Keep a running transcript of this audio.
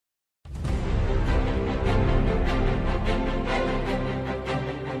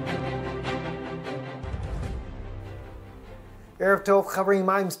Erev Tov Chaverim,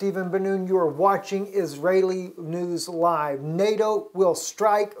 I'm Stephen Ben-Nun. You are watching Israeli News Live. NATO will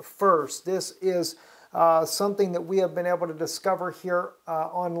strike first. This is something that we have been able to discover here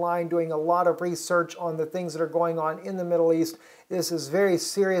online, doing a lot of research on the things that are going on in the Middle East. This is very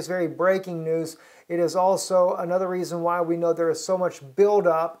serious, very breaking news. It is also another reason why we know there is so much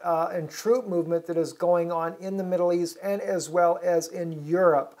buildup and troop movement that is going on in the Middle East and as well as in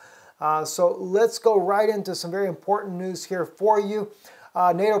Europe. So let's go right into some very important news here for you.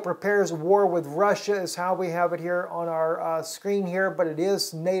 NATO prepares war with Russia is how we have it here on our screen here, but it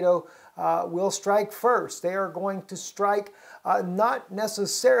is NATO will strike first. They are going to strike not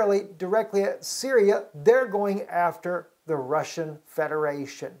necessarily directly at Syria. They're going after the Russian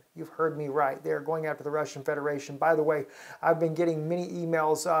Federation. You've heard me right. They're going after the Russian Federation. By the way, I've been getting many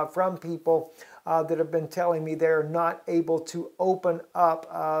emails from people that have been telling me they're not able to open up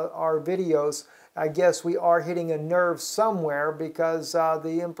our videos. I guess we are hitting a nerve somewhere because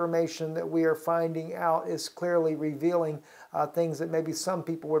the information that we are finding out is clearly revealing things that maybe some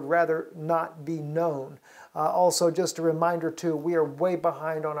people would rather not be known. Also, just a reminder too, we are way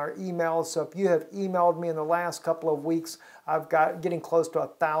behind on our emails. So if you have emailed me in the last couple of weeks, I've got getting close to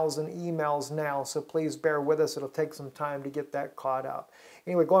 1,000 emails now. So please bear with us. It'll take some time to get that caught up.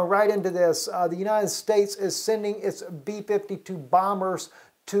 Anyway, going right into this, the United States is sending its B52 bombers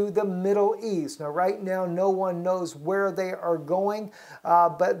to the Middle East. Now, right now, no one knows where they are going,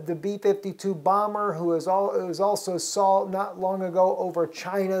 but the B52 bomber, who was also saw not long ago over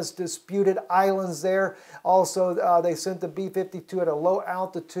China's disputed islands there. Also, they sent the B52 at a low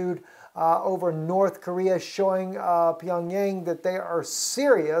altitude over North Korea, showing Pyongyang that they are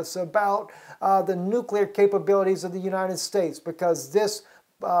serious about the nuclear capabilities of the United States, because this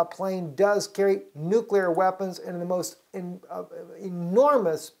plane does carry nuclear weapons and the most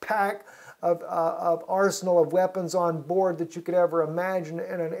enormous pack of arsenal of weapons on board that you could ever imagine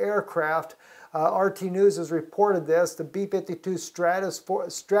in an aircraft. RT News has reported this. The B-52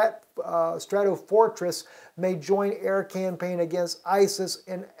 Stratofortress may join air campaign against ISIS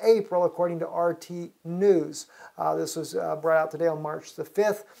in April, according to RT News. This was brought out today on March the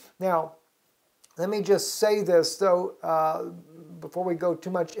 5th. Now, let me just say this, though, before we go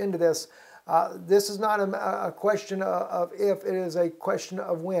too much into this. This is not a question of if, it is a question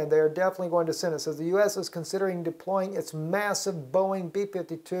of when. They are definitely going to send it. It says the U.S. is considering deploying its massive Boeing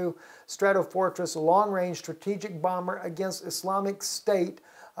B-52 Stratofortress long-range strategic bomber against Islamic State.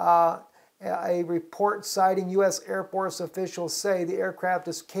 A report citing U.S. Air Force officials say the aircraft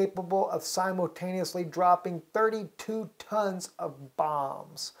is capable of simultaneously dropping 32 tons of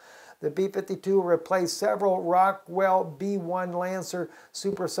bombs. The B-52 will replace several Rockwell B-1 Lancer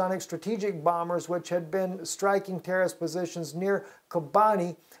supersonic strategic bombers which had been striking terrorist positions near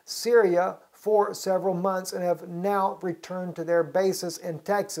Kobani, Syria, for several months and have now returned to their bases in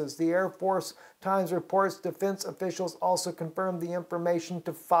Texas. The Air Force Times reports defense officials also confirmed the information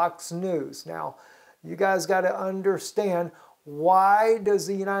to Fox News. Now, you guys got to understand, why does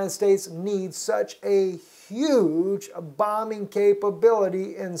the United States need such a huge bombing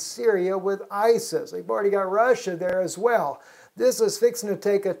capability in Syria with ISIS? They've already got Russia there as well. This is fixing to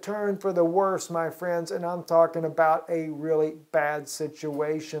take a turn for the worse, my friends, and I'm talking about a really bad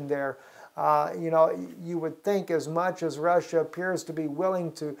situation there. You know, you would think, as much as Russia appears to be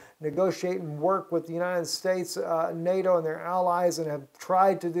willing to negotiate and work with the United States, NATO and their allies, and have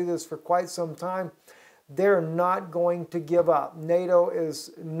tried to do this for quite some time, they're not going to give up. NATO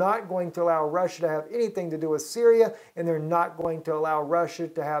is not going to allow Russia to have anything to do with Syria, and they're not going to allow Russia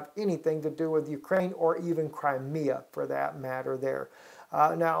to have anything to do with Ukraine or even Crimea, for that matter there.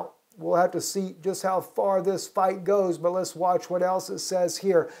 Now, we'll have to see just how far this fight goes, but let's watch what else it says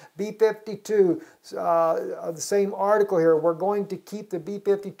here. B-52, the same article here, we're going to keep the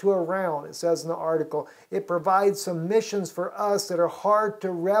B-52 around, it says in the article. It provides some missions for us that are hard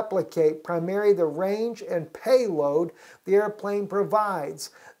to replicate, primarily the range and payload the airplane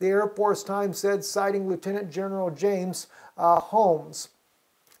provides. The Air Force Times said, citing Lieutenant General James Holmes,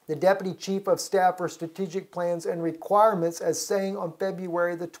 the Deputy Chief of Staff for Strategic Plans and Requirements, as saying on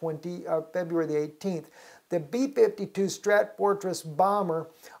February the 18th. The B-52 Stratofortress bomber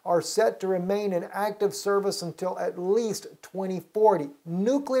are set to remain in active service until at least 2040.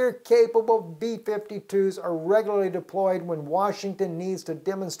 Nuclear-capable B-52s are regularly deployed when Washington needs to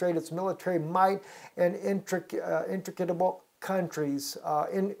demonstrate its military might in intractable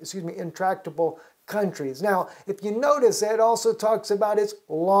countries. Now, if you notice, it also talks about its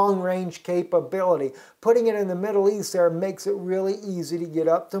long-range capability. Putting it in the Middle East there makes it really easy to get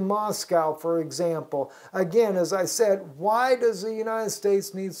up to Moscow, for example. Again, as I said, why does the United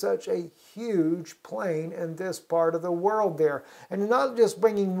States need such a huge plane in this part of the world there? And not just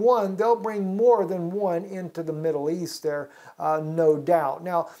bringing one, they'll bring more than one into the Middle East there, no doubt.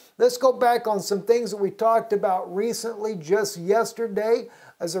 Now, let's go back on some things that we talked about recently, just yesterday,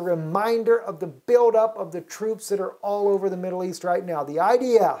 as a reminder of the buildup of the troops that are all over the Middle East right now. The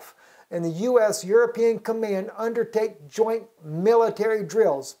IDF and the U.S. European Command undertake joint military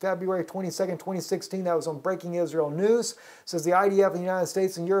drills. February 22nd, 2016, that was on Breaking Israel News. It says the IDF, the United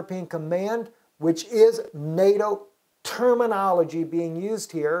States and European Command, which is NATO terminology being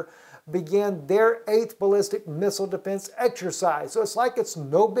used here, began their 8th ballistic missile defense exercise. So it's like it's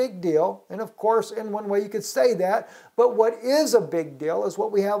no big deal. And of course, in one way you could say that. But what is a big deal is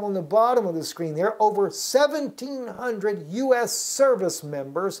what we have on the bottom of the screen there. Over 1,700 U.S. service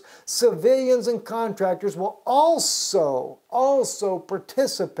members, civilians and contractors will also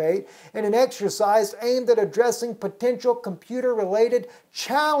participate in an exercise aimed at addressing potential computer-related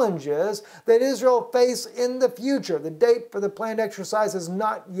challenges that Israel face in the future. The date for the planned exercise has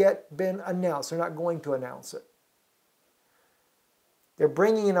not yet been announced. They're not going to announce it. They're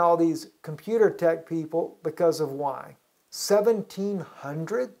bringing in all these computer tech people because of why?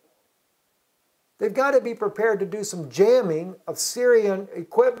 1,700? They've got to be prepared to do some jamming of Syrian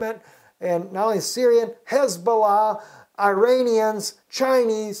equipment, and not only Syrian, Hezbollah, Iranians,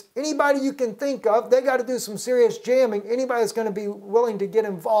 Chinese, anybody you can think of, they got to do some serious jamming. Anybody that's going to be willing to get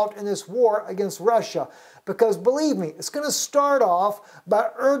involved in this war against Russia. Because believe me, it's going to start off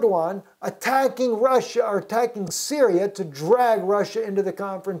by Erdogan attacking Russia or attacking Syria to drag Russia into the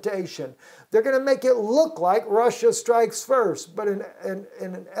confrontation. They're going to make it look like Russia strikes first, but in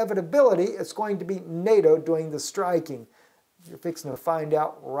inevitability, it's going to be NATO doing the striking. You're fixing to find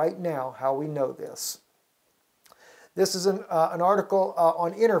out right now how we know this. This is an article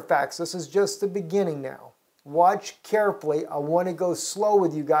on Interfax. This is just the beginning now. Watch carefully. I want to go slow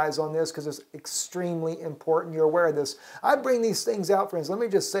with you guys on this because it's extremely important you're aware of this. I bring these things out, friends. Let me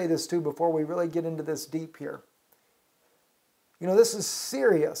just say this too before we really get into this deep here. You know, this is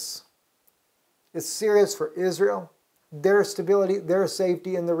serious. It's serious for Israel, their stability, their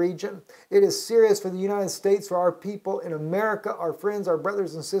safety in the region. It is serious for the United States, for our people in America, our friends, our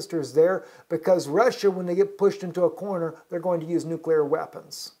brothers and sisters there, because Russia, when they get pushed into a corner, they're going to use nuclear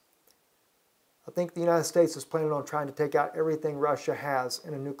weapons. I think the United States is planning on trying to take out everything Russia has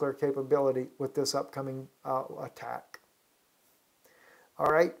in a nuclear capability with this upcoming attack.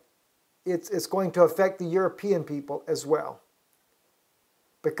 All right? It's going to affect the European people as well.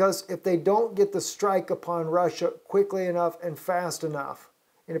 Because if they don't get the strike upon Russia quickly enough and fast enough,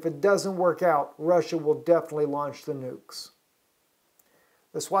 and if it doesn't work out, Russia will definitely launch the nukes.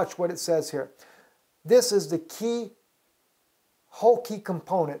 Let's watch what it says here. This is the whole key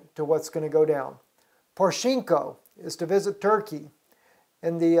component to what's going to go down. Poroshenko is to visit Turkey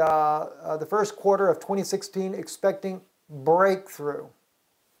in the first quarter of 2016, expecting breakthrough.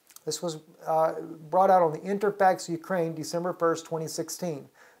 This was brought out on the Interfax Ukraine, December 1st, 2016.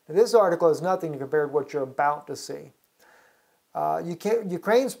 Now, this article has nothing to compare to what you're about to see.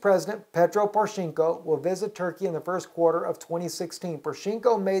 Ukraine's President Petro Poroshenko will visit Turkey in the first quarter of 2016.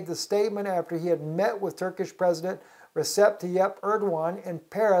 Poroshenko made the statement after he had met with Turkish President Recep Tayyip Erdogan in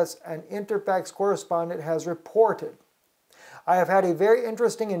Paris, an Interfax correspondent has reported. I have had a very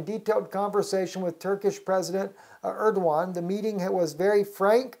interesting and detailed conversation with Turkish President Erdogan. The meeting was very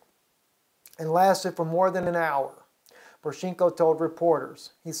frank and lasted for more than an hour, Poroshenko told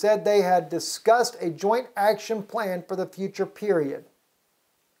reporters. He said they had discussed a joint action plan for the future period.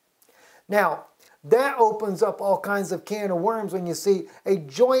 Now, that opens up all kinds of can of worms when you see a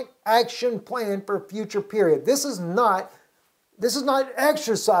joint action plan for a future period. This is not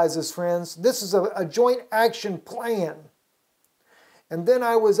exercises, friends. This is a joint action plan. And then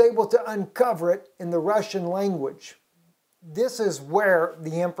I was able to uncover it in the Russian language. This is where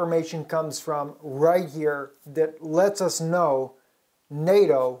the information comes from right here that lets us know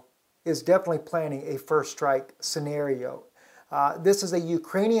NATO is definitely planning a first strike scenario. This is a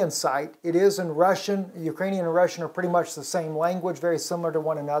Ukrainian site. It is in Russian. Ukrainian and Russian are pretty much the same language, very similar to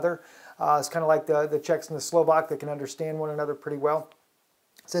one another. It's kind of like the Czechs and the Slovak that can understand one another pretty well.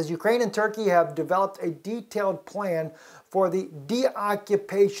 It says Ukraine and Turkey have developed a detailed plan for the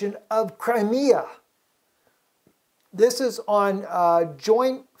deoccupation of Crimea. This is on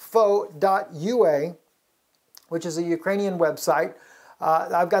jointfo.ua, which is a Ukrainian website.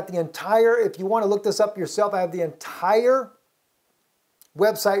 I've got the entire, if you want to look this up yourself, I have the entire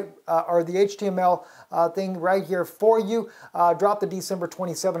website or the HTML thing right here for you. Dropped the December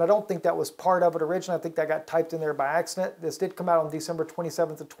 27. I don't think that was part of it originally. I think that got typed in there by accident. This did come out on December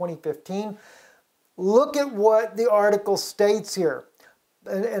 27th of 2015. Look at what the article states here.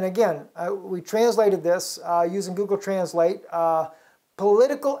 And again, we translated this using Google Translate.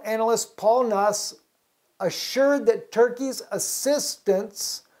 Political analyst Paul Nuss assured that Turkey's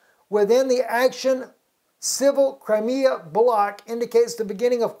assistance within the Action Civil Crimea bloc indicates the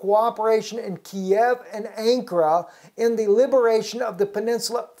beginning of cooperation in Kiev and Ankara in the liberation of the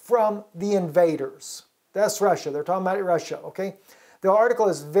peninsula from the invaders. That's Russia. They're talking about Russia, okay? The article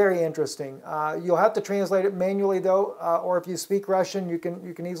is very interesting. You'll have to translate it manually, though, or if you speak Russian, you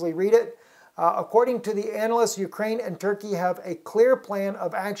can easily read it. According to the analysts, Ukraine and Turkey have a clear plan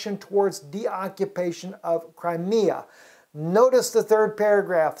of action towards deoccupation of Crimea. Notice the third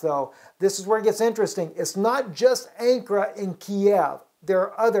paragraph, though. This is where it gets interesting. It's not just Ankara and Kiev. There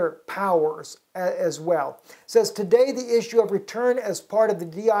are other powers as well. It says, today the issue of return as part of the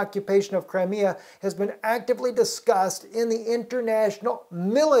deoccupation of Crimea has been actively discussed in the international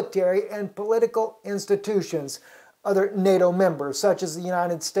military and political institutions, other NATO members, such as the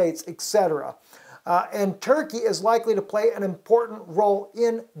United States, etc. And Turkey is likely to play an important role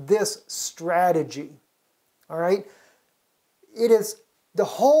in this strategy. All right? It is the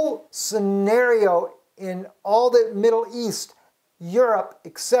whole scenario in all the Middle East, Europe,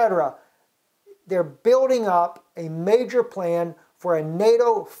 etc. They're building up a major plan for a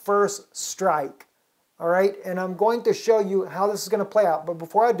NATO first strike. All right, and I'm going to show you how this is going to play out. But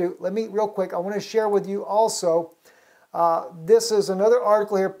before I do, let me real quick, I want to share with you also, this is another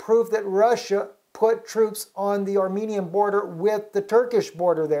article here, proof that Russia put troops on the Armenian border with the Turkish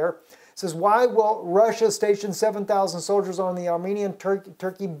border there. It says, why will Russia station 7,000 soldiers on the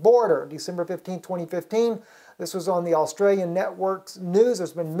Armenian-Turkey border? December 15, 2015. This was on the Australian Network's news.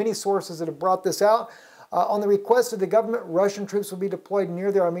 There's been many sources that have brought this out. On the request of the government, Russian troops will be deployed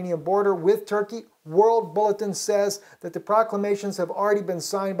near the Armenian border with Turkey. World Bulletin says that the proclamations have already been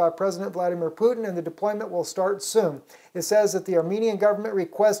signed by President Vladimir Putin and the deployment will start soon. It says that the Armenian government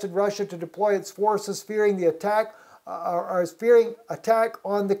requested Russia to deploy its forces fearing the attack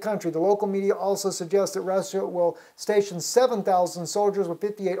on the country. The local media also suggests that Russia will station 7,000 soldiers with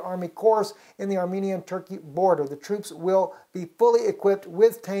 58 Army Corps in the Armenian-Turkey border. The troops will be fully equipped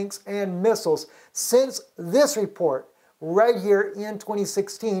with tanks and missiles. Since this report, right here in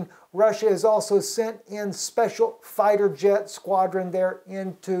 2016, Russia has also sent in special fighter jet squadron there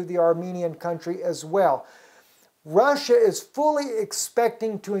into the Armenian country as well. Russia is fully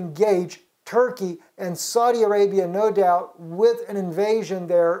expecting to engage Turkey and Saudi Arabia, no doubt, with an invasion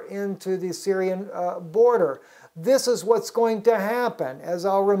there into the Syrian border. This is what's going to happen. As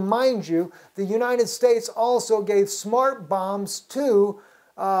I'll remind you, the United States also gave smart bombs to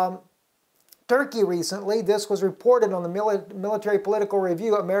Turkey recently. This was reported on the Military Political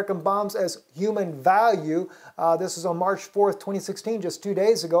Review, American Bombs as Human Value. This is on March 4th, 2016, just 2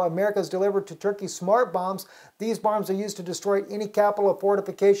 days ago. America has delivered to Turkey smart bombs. These bombs are used to destroy any capital or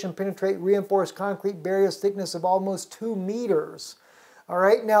fortification, penetrate reinforced concrete barriers thickness of almost 2 meters. All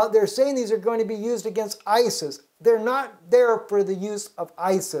right, now they're saying these are going to be used against ISIS. They're not there for the use of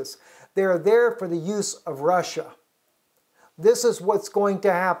ISIS. They're there for the use of Russia. This is what's going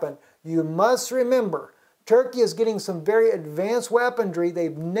to happen. You must remember, Turkey is getting some very advanced weaponry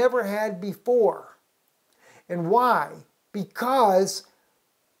they've never had before. And why? Because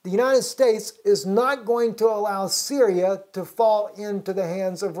the United States is not going to allow Syria to fall into the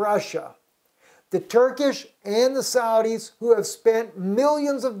hands of Russia. The Turkish and the Saudis, who have spent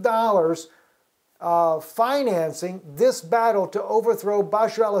millions of dollars financing this battle to overthrow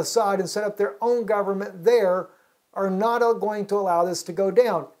Bashar al-Assad and set up their own government there, are not going to allow this to go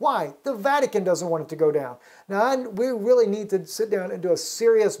down. Why? The Vatican doesn't want it to go down. Now, we really need to sit down and do a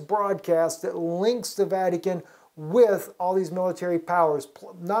serious broadcast that links the Vatican with all these military powers.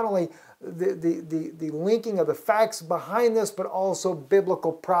 Not only the linking of the facts behind this, but also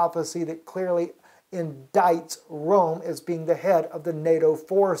biblical prophecy that clearly indicts Rome as being the head of the NATO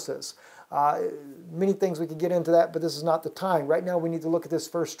forces. Many things we could get into that, but this is not the time. Right now we need to look at this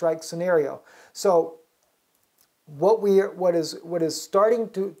first strike scenario. So what is starting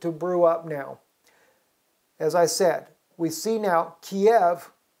to brew up now, as I said, we see now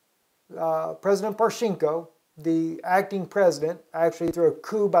Kiev, President Poroshenko, the acting president, actually through a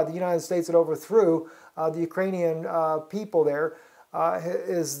coup by the United States that overthrew the Ukrainian people there,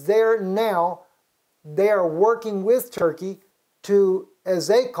 is there now. They are working with Turkey to, as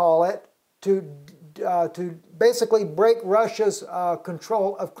they call it, to basically break Russia's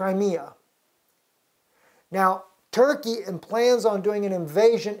control of Crimea. Now, Turkey and plans on doing an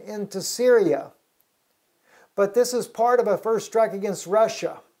invasion into Syria. But this is part of a first strike against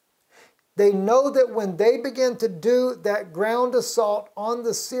Russia. They know that when they begin to do that ground assault on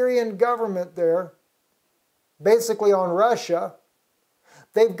the Syrian government there, basically on Russia,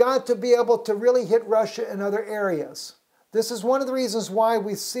 they've got to be able to really hit Russia in other areas. This is one of the reasons why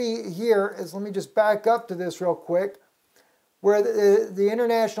we see here is, let me just back up to this real quick, where the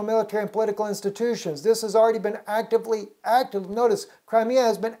international military and political institutions, this has already been notice, Crimea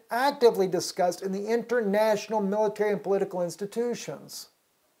has been actively discussed in the international military and political institutions.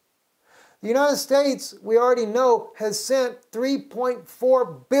 The United States, we already know, has sent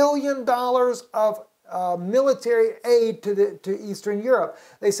 $3.4 billion of military aid to Eastern Europe.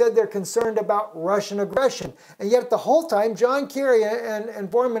 They said they're concerned about Russian aggression. And yet the whole time, John Kerry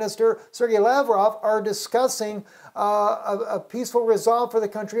and Foreign Minister Sergei Lavrov are discussing a peaceful resolve for the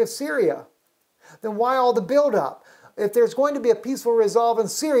country of Syria. Then why all the buildup? If there's going to be a peaceful resolve in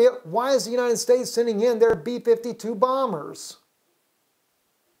Syria, why is the United States sending in their B52 bombers?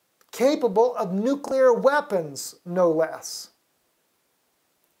 Capable of nuclear weapons, no less.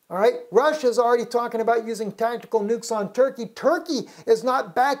 All right, Russia's already talking about using tactical nukes on Turkey. Turkey is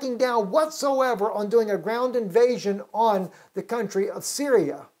not backing down whatsoever on doing a ground invasion on the country of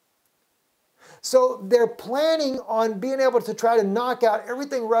Syria. So they're planning on being able to try to knock out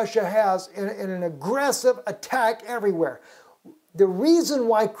everything Russia has in an aggressive attack everywhere. The reason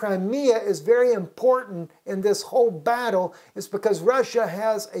why Crimea is very important in this whole battle is because Russia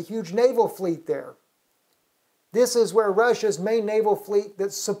has a huge naval fleet there. This is where Russia's main naval fleet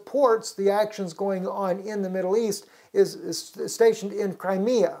that supports the actions going on in the Middle East is stationed in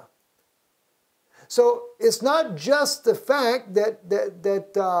Crimea. So it's not just the fact that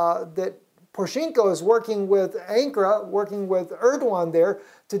Poroshenko is working with Ankara, working with Erdogan there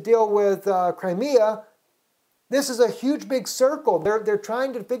to deal with Crimea. This is a huge big circle. They're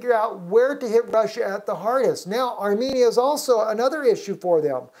trying to figure out where to hit Russia at the hardest. Now, Armenia is also another issue for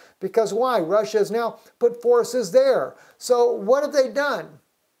them. Because why? Russia has now put forces there. So what have they done?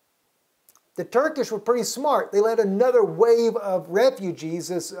 The Turkish were pretty smart. They let another wave of refugees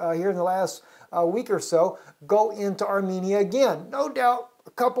here in the last week or so go into Armenia again. No doubt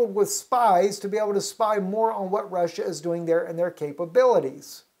coupled with spies to be able to spy more on what Russia is doing there and their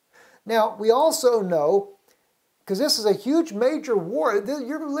capabilities. Now, we also know, because this is a huge major war,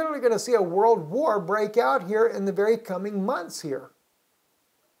 you're literally going to see a world war break out here in the very coming months here.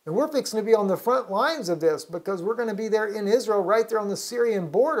 And we're fixing to be on the front lines of this because we're going to be there in Israel, right there on the Syrian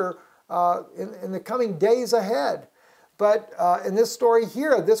border in the coming days ahead. But in this story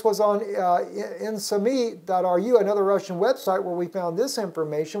here, this was on insami.ru, another Russian website where we found this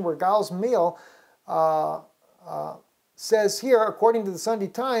information, where Gauss Meal says here, according to the Sunday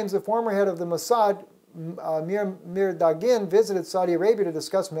Times, the former head of the Mossad, Mir Dagin, visited Saudi Arabia to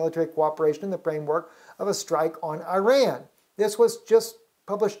discuss military cooperation in the framework of a strike on Iran. This was just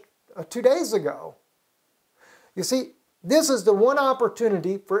published 2 days ago. You see, this is the one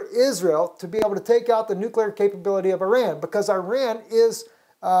opportunity for Israel to be able to take out the nuclear capability of Iran, because Iran is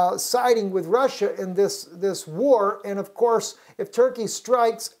siding with Russia in this war. And of course, if Turkey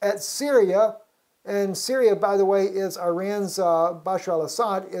strikes at Syria, and Syria, by the way, is Iran's Bashar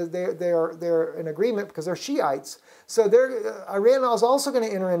al-Assad, they're in agreement because they're Shiites. So Iran is also going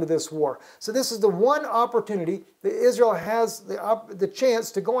to enter into this war. So this is the one opportunity that Israel has the chance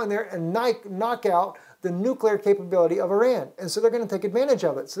to go in there and knock out the nuclear capability of Iran. And so they're going to take advantage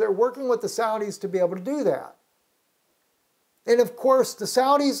of it. So they're working with the Saudis to be able to do that. And of course, the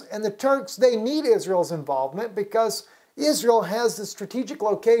Saudis and the Turks, they need Israel's involvement because Israel has the strategic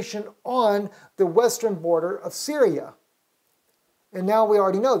location on the western border of Syria. And now we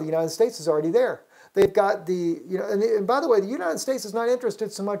already know the United States is already there. They've got and by the way, the United States is not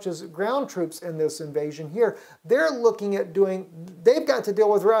interested so much as ground troops in this invasion here. They're looking at they've got to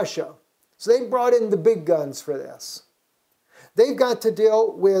deal with Russia. So they brought in the big guns for this. They've got to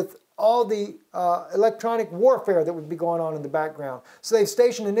deal with all the electronic warfare that would be going on in the background. So they've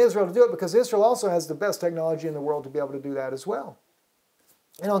stationed in Israel to do it because Israel also has the best technology in the world to be able to do that as well.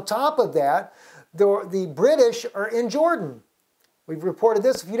 And on top of that, the British are in Jordan. We've reported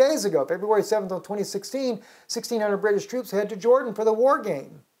this a few days ago. February 7th of 2016, 1,600 British troops head to Jordan for the war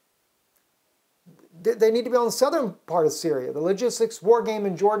game. They need to be on the southern part of Syria. The logistics war game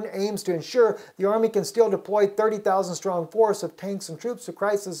in Jordan aims to ensure the army can still deploy 30,000 strong force of tanks and troops to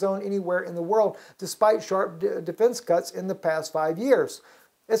crisis zone anywhere in the world, despite sharp defense cuts in the past 5 years.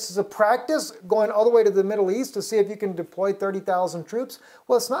 This is a practice going all the way to the Middle East to see if you can deploy 30,000 troops.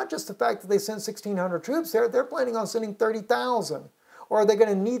 Well, it's not just the fact that they sent 1,600 troops there. They're planning on sending 30,000. Or are they going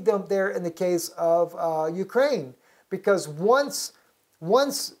to need them there in the case of Ukraine? because once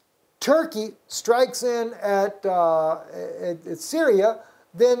Turkey strikes in at Syria,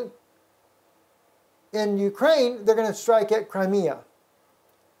 then in Ukraine, they're going to strike at Crimea.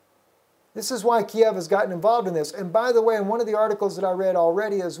 This is why Kiev has gotten involved in this. And by the way, in one of the articles that I read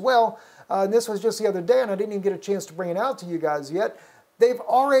already as well, and this was just the other day, and I didn't even get a chance to bring it out to you guys yet,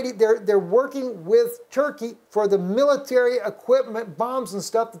 they're working with Turkey for the military equipment, bombs and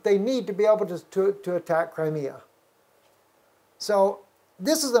stuff that they need to be able to attack Crimea. So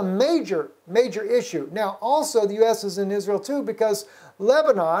this is a major, major issue. Now, also, the U.S. is in Israel too because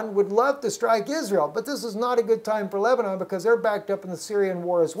Lebanon would love to strike Israel, but this is not a good time for Lebanon because they're backed up in the Syrian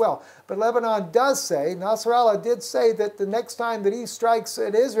war as well. But Lebanon does say, Nasrallah did say that the next time that he strikes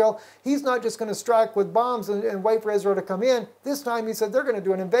at Israel, he's not just going to strike with bombs and wait for Israel to come in. This time he said they're going to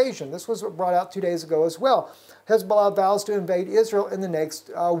do an invasion. This was brought out 2 days ago as well. Hezbollah vows to invade Israel in the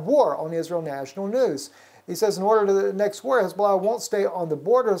next war on Israel National News. He says in order to the next war, Hezbollah won't stay on the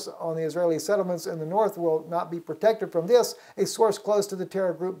borders on the Israeli settlements in the north will not be protected from this. A source close to the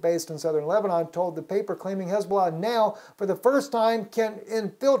terror group based in southern Lebanon told the paper claiming Hezbollah now, for the first time, can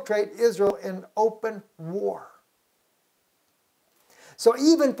infiltrate Israel in open war. So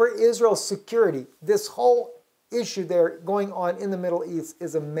even for Israel's security, this whole issue there going on in the Middle East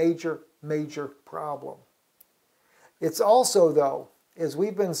is a major, major problem. It's also, though, as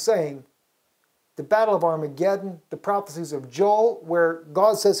we've been saying, the Battle of Armageddon, the prophecies of Joel, where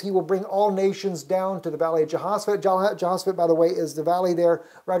God says he will bring all nations down to the valley of Jehoshaphat. Jehoshaphat, by the way, is the valley there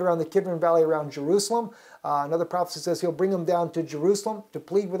right around the Kidron Valley around Jerusalem. Another prophecy says he'll bring them down to Jerusalem to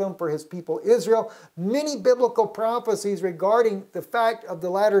plead with them for his people Israel. Many biblical prophecies regarding the fact of the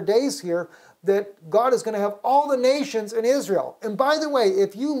latter days here that God is going to have all the nations in Israel. And by the way,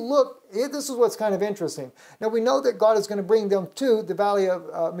 if you look, this is what's kind of interesting. Now we know that God is going to bring them to the valley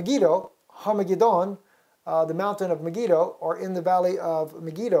of Megiddo, Armageddon, the mountain of Megiddo, or in the valley of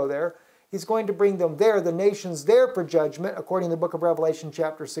Megiddo there. He's going to bring them there, the nations there for judgment, according to the book of Revelation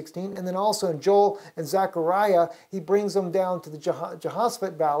chapter 16. And then also in Joel and Zechariah, he brings them down to the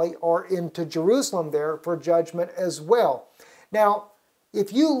Jehoshaphat Valley, or into Jerusalem there for judgment as well. Now,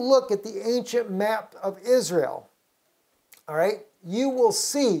 if you look at the ancient map of Israel, all right, you will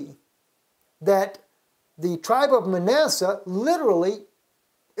see that the tribe of Manasseh literally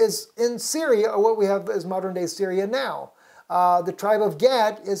is in Syria, or what we have as modern-day Syria now. The tribe of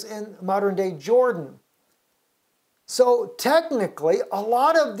Gad is in modern-day Jordan. So technically, a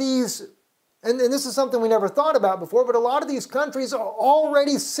lot of these, and this is something we never thought about before, but a lot of these countries are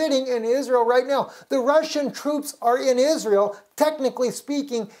already sitting in Israel right now. The Russian troops are in Israel, technically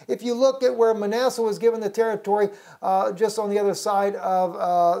speaking. If you look at where Manasseh was given the territory, just on the other side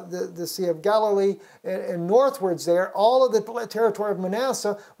of the Sea of Galilee and northwards there, all of the territory of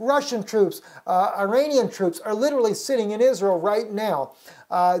Manasseh, Russian troops, Iranian troops are literally sitting in Israel right now.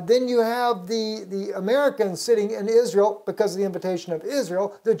 Then you have the Americans sitting in Israel because of the invitation of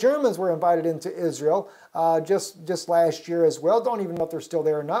Israel. The Germans were invited into Israel just last year as well. Don't even know if they're still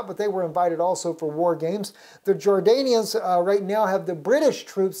there or not, but they were invited also for war games. The Jordanians right now have the British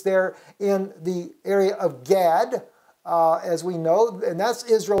troops there in the area of Gad, as we know, and that's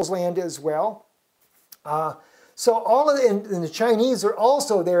Israel's land as well. So all of and the Chinese are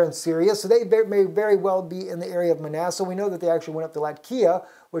also there in Syria, so they may very well be in the area of Manasseh. We know that they actually went up to Latkia,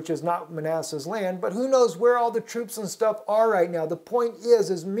 which is not Manasseh's land, but who knows where all the troops and stuff are right now. The point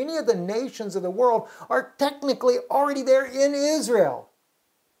is many of the nations of the world are technically already there in Israel.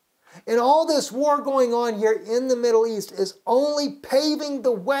 And all this war going on here in the Middle East is only paving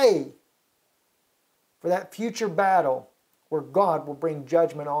the way for that future battle where God will bring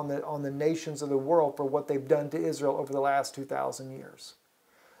judgment on the nations of the world for what they've done to Israel over the last 2,000 years.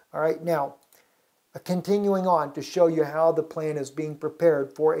 All right, now, continuing on to show you how the plan is being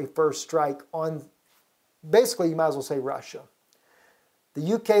prepared for a first strike on, basically, you might as well say Russia.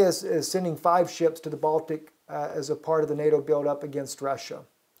 The UK is sending 5 ships to the Baltic as a part of the NATO buildup against Russia.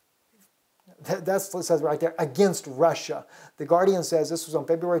 That's what it says right there, against Russia. The Guardian says, this was on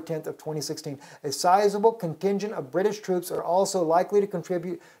February 10th of 2016, a sizable contingent of British troops are also likely to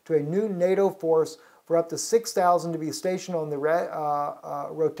contribute to a new NATO force for up to 6,000 to be stationed on the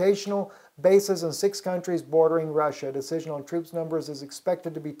rotational bases in 6 countries bordering Russia. A decision on troops numbers is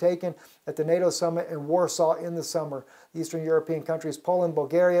expected to be taken at the NATO summit in Warsaw in the summer. Eastern European countries, Poland,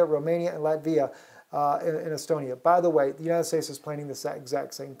 Bulgaria, Romania, and Latvia, and Estonia. By the way, the United States is planning the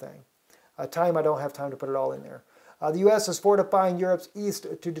exact same thing. I don't have time to put it all in there. The U.S. is fortifying Europe's east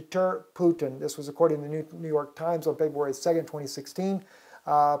to deter Putin. This was according to the New York Times on February 2nd, 2016.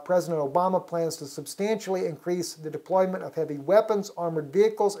 President Obama plans to substantially increase the deployment of heavy weapons, armored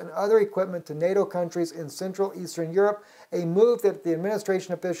vehicles, and other equipment to NATO countries in Central Eastern Europe, a move that the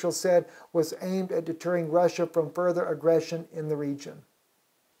administration officials said was aimed at deterring Russia from further aggression in the region.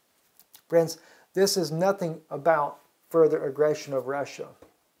 Friends, this is nothing about further aggression of Russia.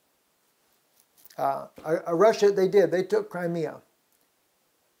 Russia, they took Crimea.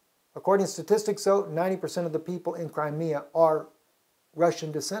 According to statistics, though, 90% of the people in Crimea are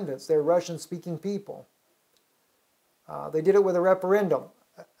Russian descendants. They're Russian-speaking people. They did it with a referendum.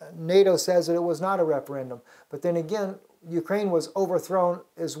 NATO says that it was not a referendum. But then again, Ukraine was overthrown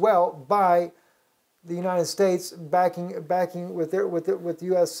as well by the United States backing with the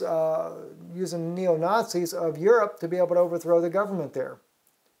U.S. Using neo-Nazis of Europe to be able to overthrow the government there.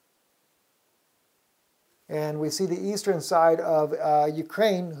 And we see the eastern side of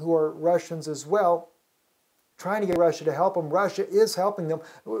Ukraine, who are Russians as well, trying to get Russia to help them. Russia is helping them.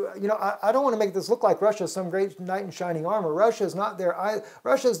 You know, I don't want to make this look like Russia is some great knight in shining armor. Russia is not there.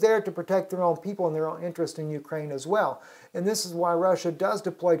 Russia is there to protect their own people and their own interest in Ukraine as well. And this is why Russia does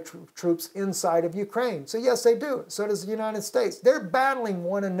deploy troops inside of Ukraine. So yes, they do. So does the United States. They're battling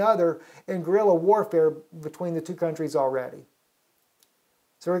one another in guerrilla warfare between the two countries already.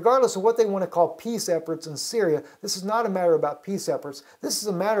 So regardless of what they want to call peace efforts in Syria, this is not a matter about peace efforts. This is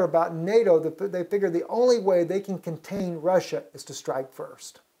a matter about NATO. They figure the only way they can contain Russia is to strike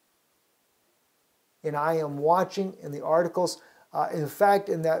first. And I am watching in the articles. In fact,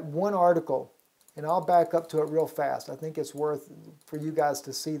 in that one article, and I'll back up to it real fast. I think it's worth for you guys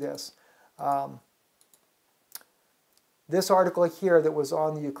to see this. This article here that was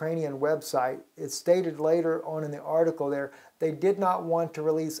on the Ukrainian website, it stated later on in the article there, they did not want to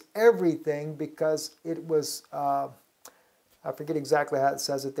release everything because it was, I forget exactly how it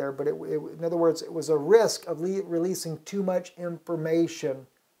says it there, but in other words, it was a risk of releasing too much information.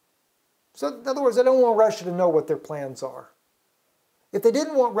 So in other words, they don't want Russia to know what their plans are. If they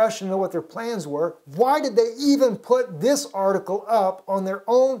didn't want Russia to know what their plans were, why did they even put this article up on their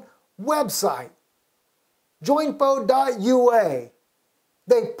own website? Joinfo.ua.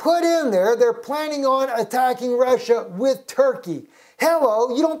 They put in there they're planning on attacking Russia with Turkey.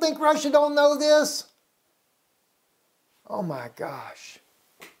 Hello, you don't think Russia don't know this? Oh my gosh.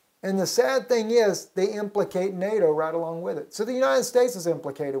 And the sad thing is they implicate NATO right along with it. So the United States is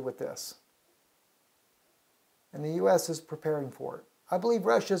implicated with this. And the U.S. is preparing for it. I believe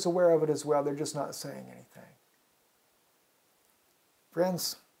Russia is aware of it as well. They're just not saying anything.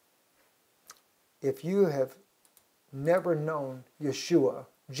 Friends, if you have never known Yeshua,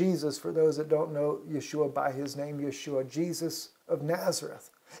 Jesus, for those that don't know Yeshua by his name, Yeshua, Jesus of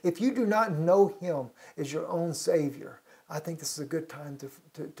Nazareth, if you do not know him as your own Savior, I think this is a good time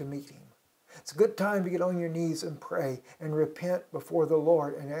to meet him. It's a good time to get on your knees and pray and repent before the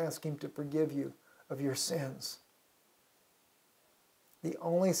Lord and ask him to forgive you of your sins. The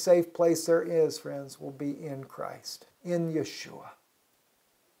only safe place there is, friends, will be in Christ, in Yeshua,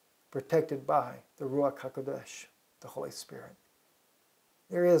 protected by the Ruach HaKodesh, the Holy Spirit.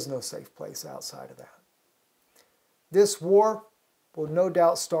 There is no safe place outside of that. This war will no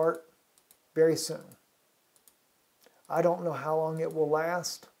doubt start very soon. I don't know how long it will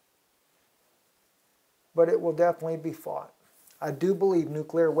last, but it will definitely be fought. I do believe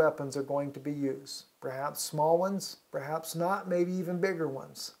nuclear weapons are going to be used. Perhaps small ones, perhaps not, maybe even bigger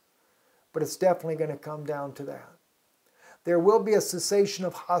ones. But it's definitely going to come down to that. There will be a cessation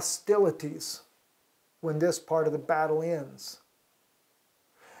of hostilities when this part of the battle ends.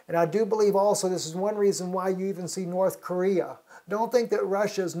 And I do believe also this is one reason why you even see North Korea. Don't think that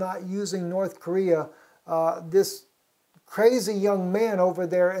Russia is not using North Korea, this crazy young man over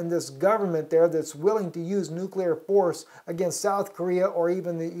there in this government there that's willing to use nuclear force against South Korea or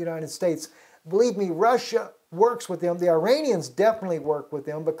even the United States. Believe me, Russia works with them. The Iranians definitely work with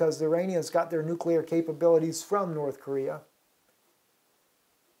them because the Iranians got their nuclear capabilities from North Korea.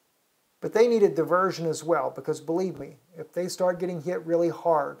 But they needed diversion as well because believe me, if they start getting hit really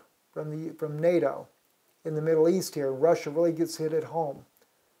hard from NATO in the Middle East here, Russia really gets hit at home,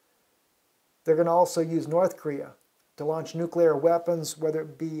 they're going to also use North Korea to launch nuclear weapons, whether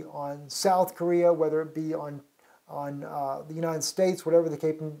it be on South Korea, whether it be on the United States, whatever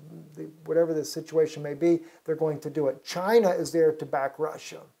the situation may be, they're going to do it. China is there to back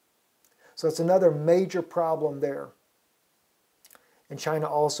Russia. So it's another major problem there. And China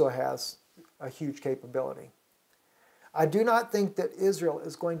also has a huge capability. I do not think that Israel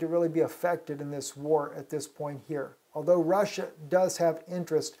is going to really be affected in this war at this point here. Although Russia does have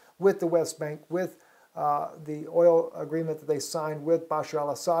interest with the West Bank, with the oil agreement that they signed with Bashar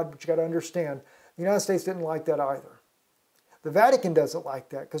al-Assad, but you got to understand, the United States didn't like that either. The Vatican doesn't like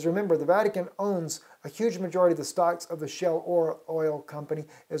that because remember, the Vatican owns a huge majority of the stocks of the Shell Oil Company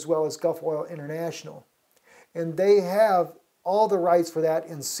as well as Gulf Oil International. And they have all the rights for that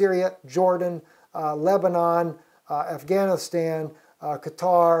in Syria, Jordan, Lebanon, Afghanistan,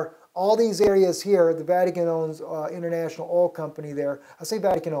 Qatar, all these areas here. The Vatican owns International Oil Company there. I say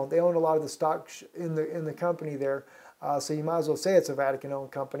Vatican owned. They own a lot of the stock in the company there. So you might as well say it's a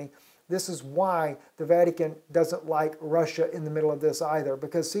Vatican-owned company. This is why the Vatican doesn't like Russia in the middle of this either.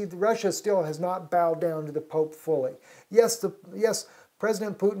 Because, see, Russia still has not bowed down to the Pope fully. Yes,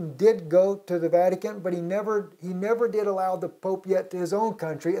 President Putin did go to the Vatican, but he never did allow the Pope yet to his own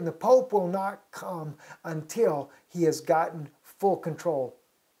country. And the Pope will not come until he has gotten full control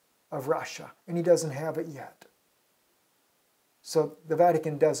of Russia. And he doesn't have it yet. So the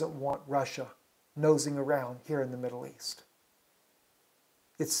Vatican doesn't want Russia nosing around here in the Middle East.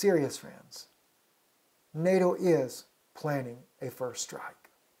 It's serious, friends. NATO is planning a first strike.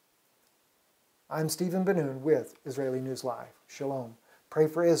 I'm Stephen Ben-Nun with Israeli News Live. Shalom. Pray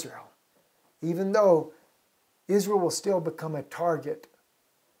for Israel. Even though Israel will still become a target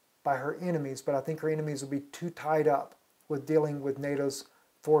by her enemies, but I think her enemies will be too tied up with dealing with NATO's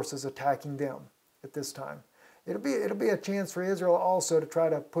forces attacking them at this time. It'll be a chance for Israel also to try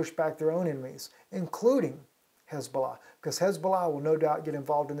to push back their own enemies, including Hezbollah, because Hezbollah will no doubt get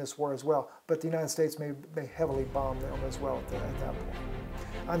involved in this war as well, but the United States may heavily bomb them as well at that point.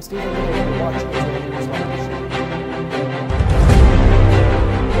 I'm Stephen Ben-Nun, watching Israeli News Live.